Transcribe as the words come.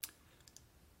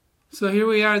So here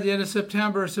we are at the end of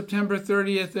September, September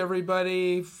 30th,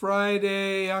 everybody.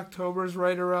 Friday, October's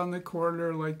right around the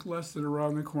corner, like less than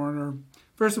around the corner.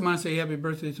 First, I want to say happy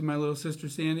birthday to my little sister,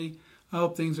 Sandy. I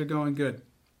hope things are going good.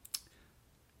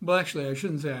 Well, actually, I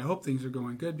shouldn't say I hope things are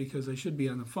going good because I should be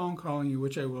on the phone calling you,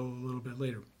 which I will a little bit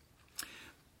later.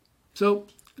 So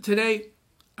today,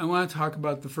 I want to talk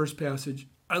about the first passage.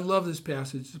 I love this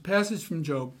passage. It's a passage from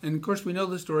Job. And, of course, we know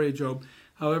the story of Job,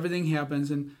 how everything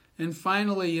happens. And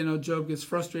finally, Job gets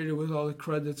frustrated with all the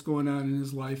crud that's going on in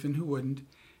his life, and who wouldn't?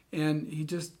 And he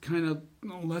just kind of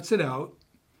lets it out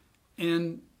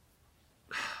and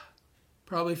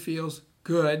probably feels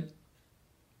good.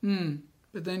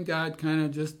 But then God kind of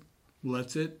just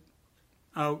lets it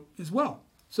out as well.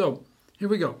 So here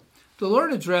we go. The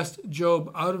Lord addressed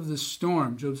Job out of the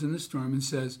storm. Job's in the storm and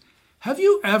says, "Have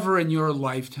you ever in your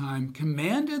lifetime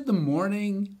commanded the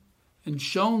morning and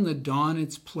shown the dawn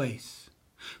its place?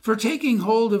 For taking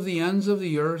hold of the ends of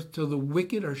the earth till the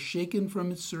wicked are shaken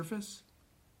from its surface?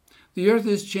 The earth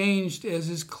is changed as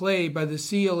is clay by the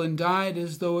seal and dyed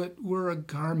as though it were a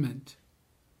garment."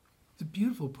 The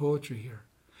beautiful poetry here.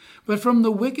 "But from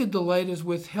the wicked the light is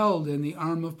withheld and the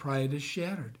arm of pride is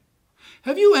shattered.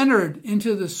 Have you entered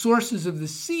into the sources of the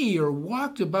sea or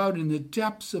walked about in the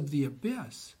depths of the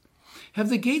abyss? Have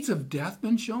the gates of death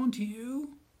been shown to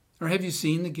you? Or have you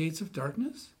seen the gates of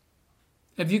darkness?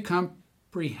 Have you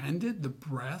comprehended the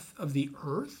breadth of the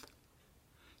earth?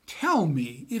 Tell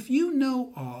me, if you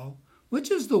know all,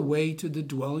 which is the way to the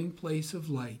dwelling place of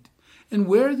light, and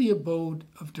where the abode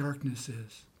of darkness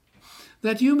is,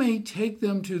 that you may take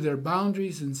them to their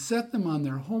boundaries and set them on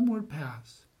their homeward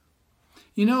paths.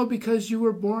 Because you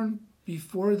were born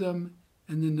before them,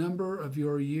 and the number of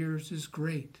your years is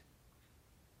great."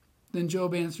 Then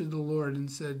Job answered the Lord and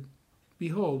said,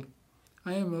 "Behold,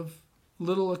 I am of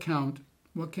little account.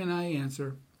 What can I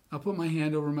answer? I'll put my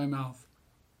hand over my mouth.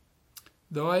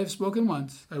 Though I have spoken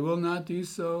once, I will not do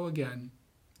so again.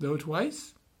 Though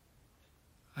twice,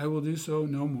 I will do so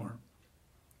no more."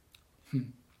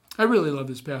 I really love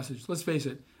this passage. Let's face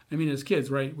it. I mean, as kids,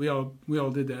 right? We all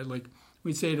did that. Like,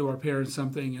 we'd say to our parents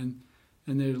something, and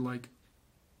they're like,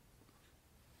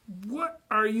 "What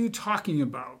are you talking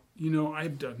about?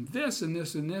 I've done this and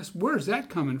this and this. Where's that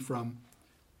coming from?"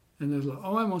 And they're like,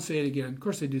 "Oh, I won't say it again." Of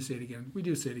course they do say it again. We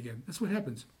do say it again. That's what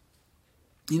happens.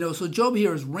 So Job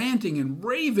here is ranting and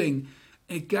raving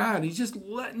at God. He's just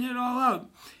letting it all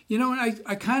out. And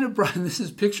I kind of brought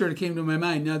this picture that came to my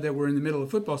mind now that we're in the middle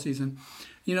of football season.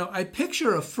 I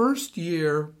picture a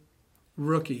first-year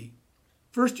rookie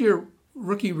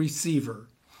receiver,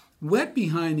 wet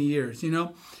behind the ears,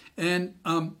 and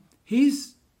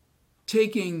he's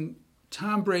taking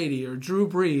Tom Brady or Drew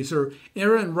Brees or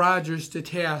Aaron Rodgers to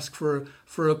task for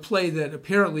a play that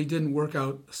apparently didn't work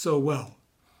out so well.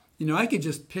 I could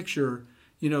just picture,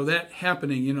 that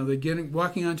happening, they're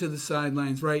walking onto the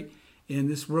sidelines, right? And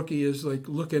this rookie is like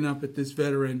looking up at this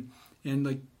veteran and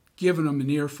like giving him an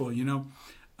earful,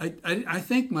 I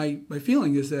think my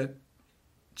feeling is that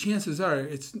chances are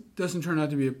it doesn't turn out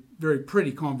to be a very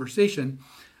pretty conversation,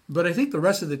 but I think the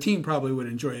rest of the team probably would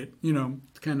enjoy it,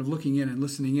 kind of looking in and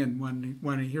listening in, wanting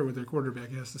to hear what their quarterback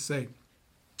has to say.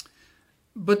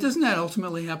 But doesn't that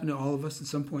ultimately happen to all of us at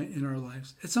some point in our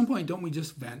lives? At some point, don't we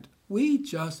just vent? We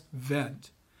just vent.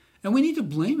 And we need to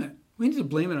blame it. We need to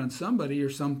blame it on somebody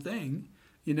or something,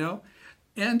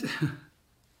 and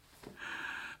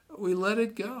we let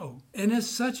it go. And it's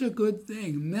such a good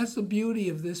thing. And that's the beauty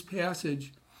of this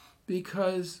passage,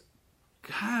 because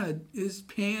God is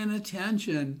paying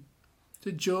attention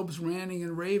to Job's ranting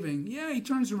and raving. Yeah, he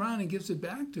turns around and gives it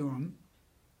back to him.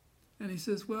 And he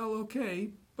says, well,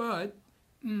 okay, but,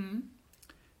 it's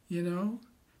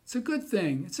a good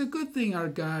thing. It's a good thing our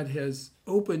God has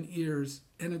open ears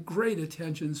and a great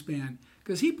attention span,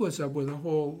 because he puts up with a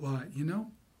whole lot,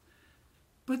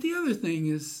 But the other thing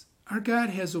is, our God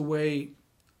has a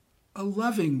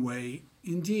loving way,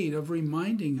 indeed, of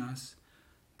reminding us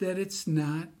that it's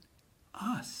not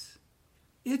us.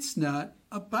 It's not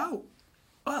about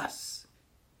us,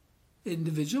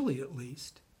 individually at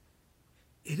least.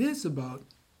 It is about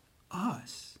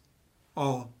us,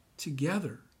 all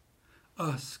together,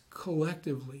 us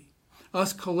collectively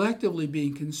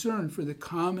being concerned for the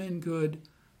common good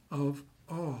of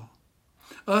all,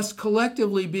 us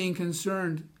collectively being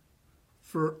concerned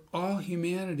for all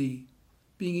humanity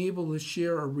being able to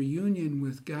share a reunion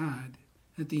with God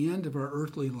at the end of our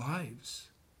earthly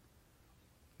lives.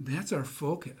 That's our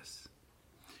focus.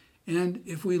 And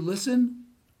if we listen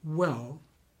well,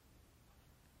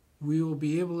 we will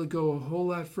be able to go a whole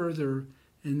lot further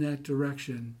in that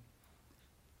direction,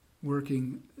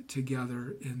 working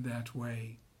together in that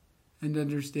way. and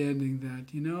understanding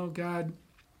that, God,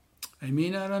 I may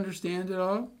not understand it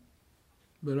all,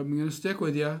 but I'm going to stick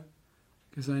with you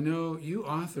because I know you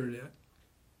authored it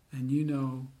and you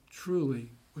know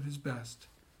truly what is best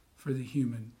for the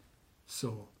human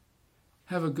soul.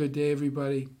 Have a good day,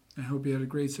 everybody. I hope you had a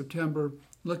great September.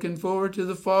 Looking forward to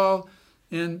the fall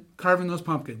and carving those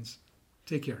pumpkins.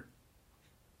 Take care.